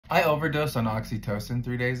I overdosed on Oxytocin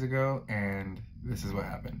 3 days ago, and this is what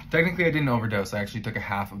happened. Technically, I didn't overdose. I actually took a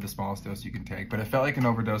half of the smallest dose you can take, but it felt like an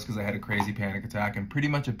overdose because I had a crazy panic attack and pretty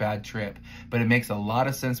much a bad trip. But it makes a lot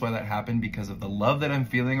of sense why that happened because of the love that I'm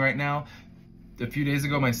feeling right now. A few days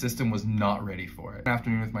ago, my system was not ready for it. An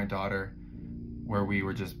afternoon with my daughter where we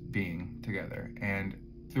were just being together. And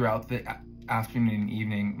throughout the afternoon and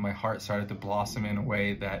evening, my heart started to blossom in a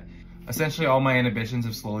way that essentially all my inhibitions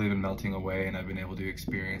have slowly been melting away, and I've been able to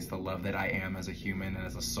experience the love that I am as a human and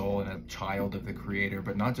as a soul and a child of the Creator,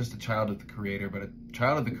 but not just a child of the Creator, but a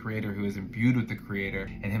child of the Creator who is imbued with the Creator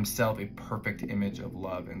and himself a perfect image of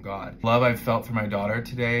love and God. Love I've felt for my daughter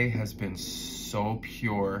today has been so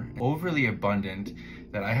pure, overly abundant,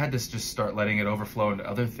 that I had to just start letting it overflow into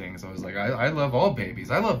other things. I was like, I love all babies.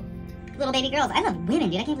 I love little baby girls. I love women,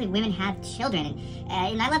 dude. I can't believe women have children.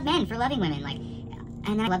 And I love men for loving women. Like,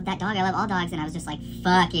 and then I love that dog. I love all dogs. And I was just like,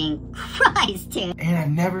 fucking Christ, dude. And I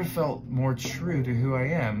never felt more true to who I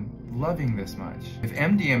am, loving this much. If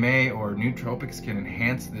MDMA or nootropics can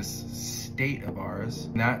enhance this state of ours,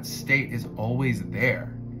 that state is always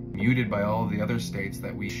there, muted by all of the other states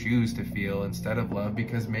that we choose to feel instead of love,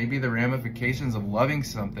 because maybe the ramifications of loving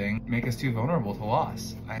something make us too vulnerable to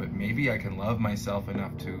loss. But maybe I can love myself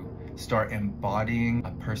enough to start embodying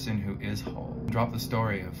a person who is whole. Drop the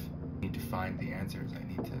story of I need to find the answers.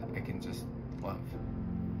 I can just love.